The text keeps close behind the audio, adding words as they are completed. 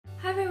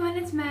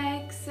it's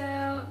Meg.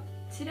 So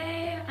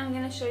today I'm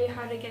going to show you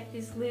how to get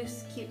these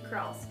loose, cute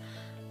curls.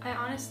 I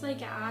honestly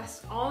get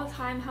asked all the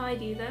time how I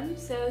do them,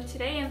 so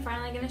today I'm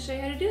finally going to show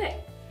you how to do it.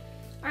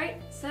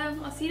 Alright, so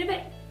I'll see you in a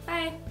bit.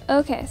 Bye!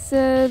 Okay,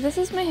 so this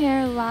is my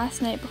hair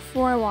last night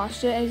before I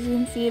washed it. As you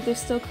can see, there's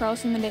still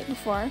curls from the day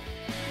before.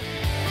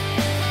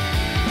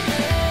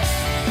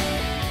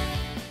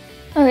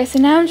 Okay, so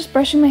now I'm just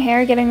brushing my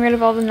hair, getting rid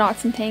of all the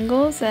knots and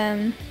tangles,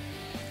 and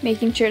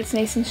making sure it's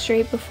nice and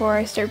straight before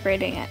I start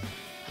braiding it.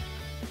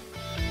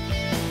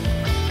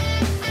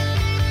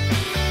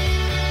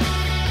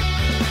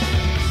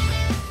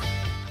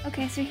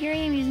 Okay, so here I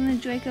am using the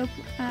Joico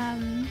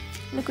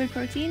liquid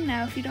protein.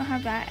 Now if you don't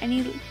have that,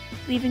 any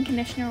leave-in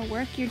conditioner will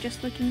work. You're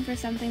just looking for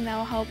something that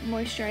will help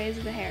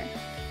moisturize the hair.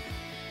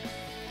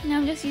 Now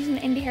I'm just using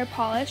the Indie Hair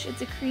Polish.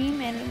 It's a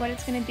cream, and what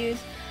it's going to do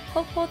is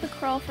help hold the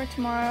curl for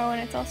tomorrow,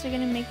 and it's also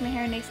going to make my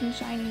hair nice and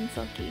shiny and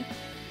silky.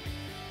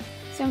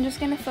 So I'm just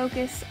going to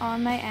focus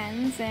on my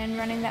ends and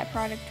running that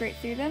product right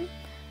through them.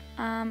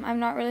 I'm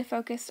not really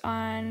focused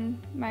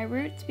on my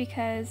roots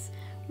because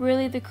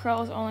really the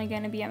curl is only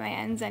going to be at my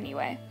ends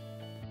anyway.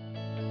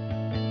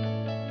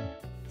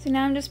 So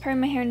now I'm just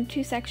parting my hair into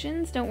two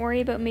sections. Don't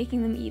worry about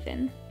making them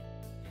even.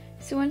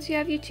 So once you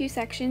have your two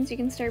sections, you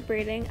can start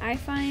braiding. I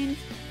find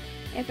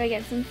if I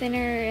get some thinner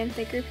and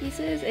thicker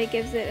pieces, it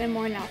gives it a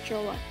more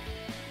natural look.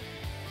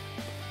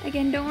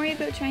 Again, don't worry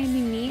about trying to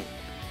be neat.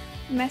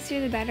 The messier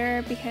the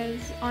better,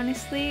 because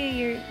honestly,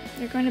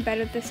 you're going to bed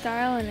with this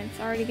style and it's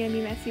already going to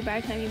be messy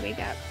by the time you wake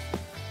up.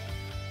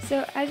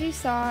 So as you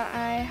saw,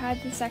 I had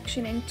the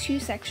section in two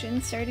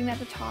sections. Starting at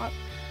the top,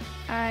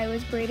 I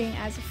was braiding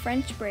as a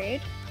French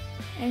braid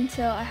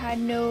until I had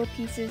no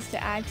pieces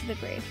to add to the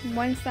braid.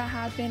 Once that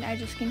happened, I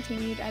just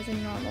continued as a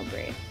normal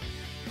braid.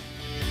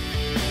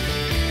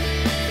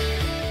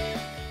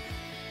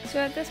 So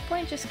at this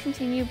point, just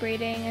continue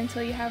braiding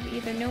until you have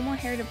either no more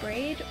hair to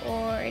braid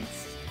or it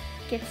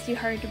gets too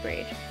hard to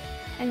braid.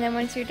 And then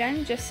once you're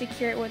done, just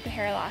secure it with the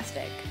hair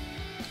elastic.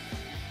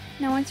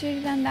 Now once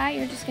you've done that,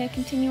 you're just going to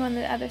continue on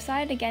the other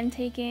side, again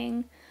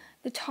taking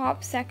the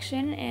top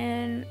section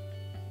and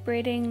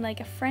braiding like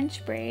a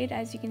French braid.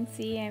 As you can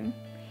see, I'm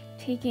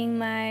taking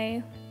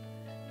my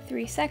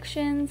three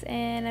sections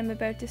and I'm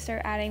about to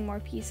start adding more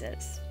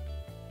pieces.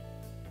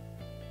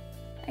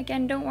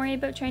 Again, don't worry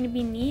about trying to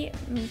be neat.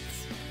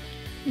 It's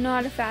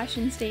not a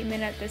fashion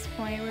statement at this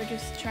point. We're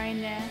just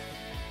trying to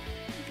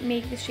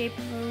make the shape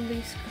of a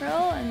loose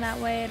curl, and that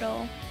way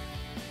it'll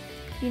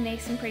be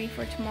nice and pretty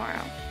for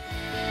tomorrow.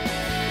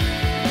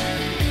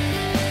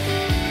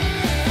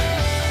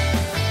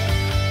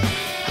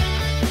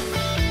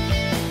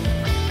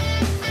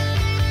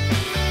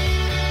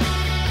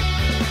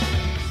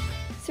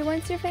 So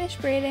once you're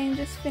finished braiding,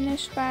 just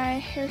finish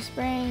by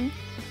hairspraying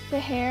the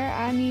hair.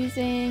 I'm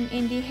using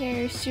Indie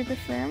Hair Super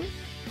Firm,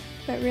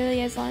 but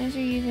really as long as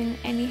you're using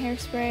any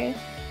hairspray,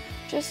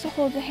 just to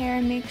hold the hair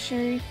and make sure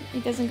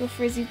it doesn't go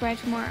frizzy by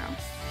tomorrow.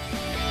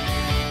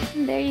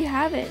 And there you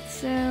have it.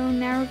 So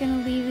now we're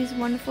going to leave these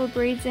wonderful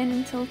braids in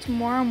until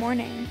tomorrow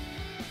morning.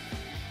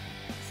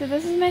 So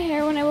this is my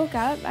hair when I woke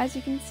up. As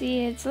you can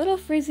see, it's a little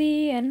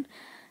frizzy and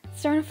it's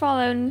starting to fall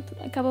out in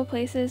a couple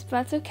places, but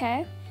that's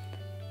okay.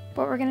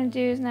 What we're going to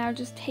do is now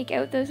just take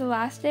out those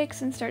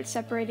elastics and start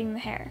separating the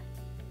hair.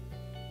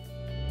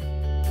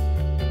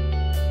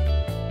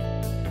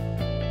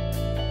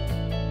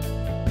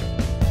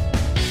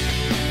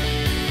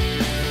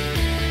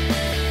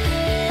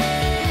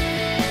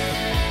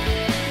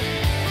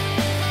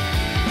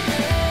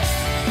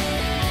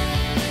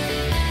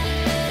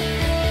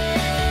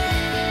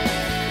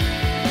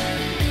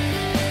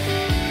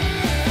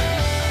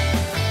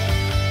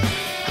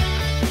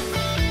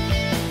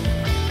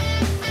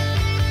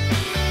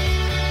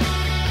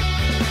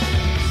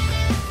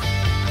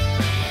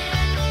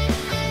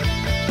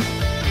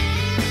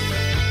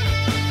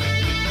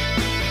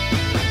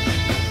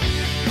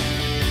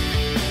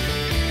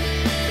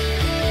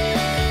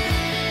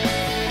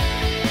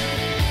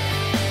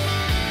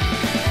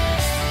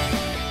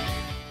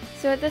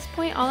 So at this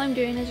point, all I'm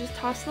doing is just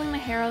tousling my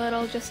hair a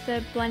little just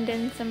to blend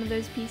in some of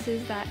those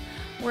pieces that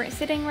weren't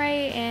sitting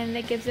right, and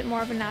it gives it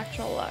more of a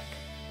natural look.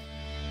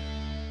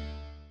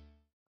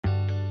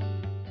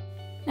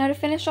 Now to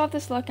finish off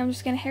this look, I'm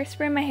just going to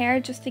hairspray my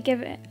hair just to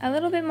give it a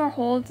little bit more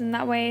hold, and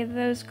that way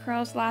those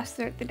curls last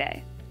throughout the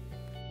day.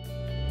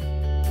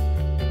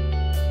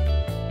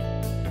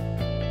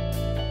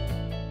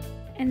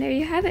 And there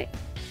you have it.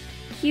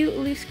 Cute,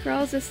 loose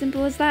curls, as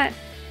simple as that.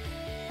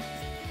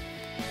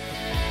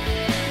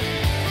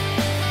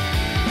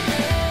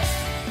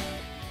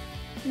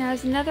 Now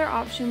as another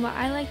option, what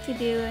I like to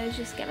do is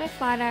just get my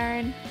flat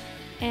iron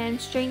and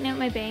straighten out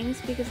my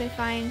bangs, because I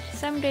find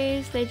some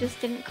days they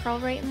just didn't curl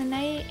right in the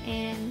night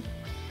and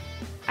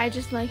I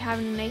just like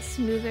having a nice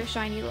smoother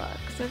shiny look.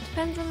 So it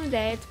depends on the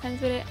day, it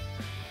depends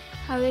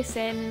how they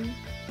sit, and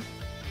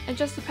it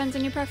just depends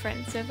on your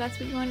preference. So if that's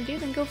what you want to do,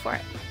 then go for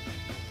it.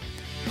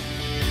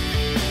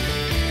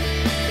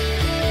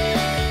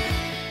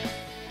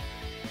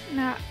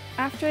 Now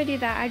after I do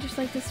that, I just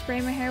like to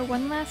spray my hair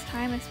one last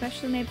time,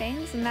 especially my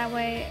bangs, and that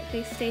way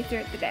they stay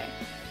throughout the day.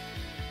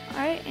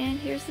 Alright, and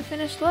here's the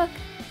finished look.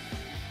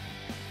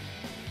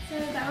 So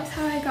that was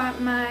how I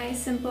got my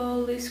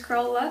simple loose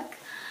curl look.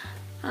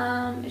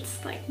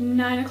 It's like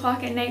 9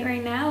 o'clock at night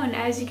right now, and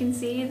as you can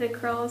see, the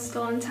curl is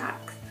still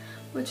intact,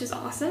 which is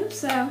awesome.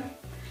 So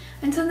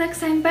until next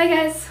time, bye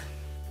guys!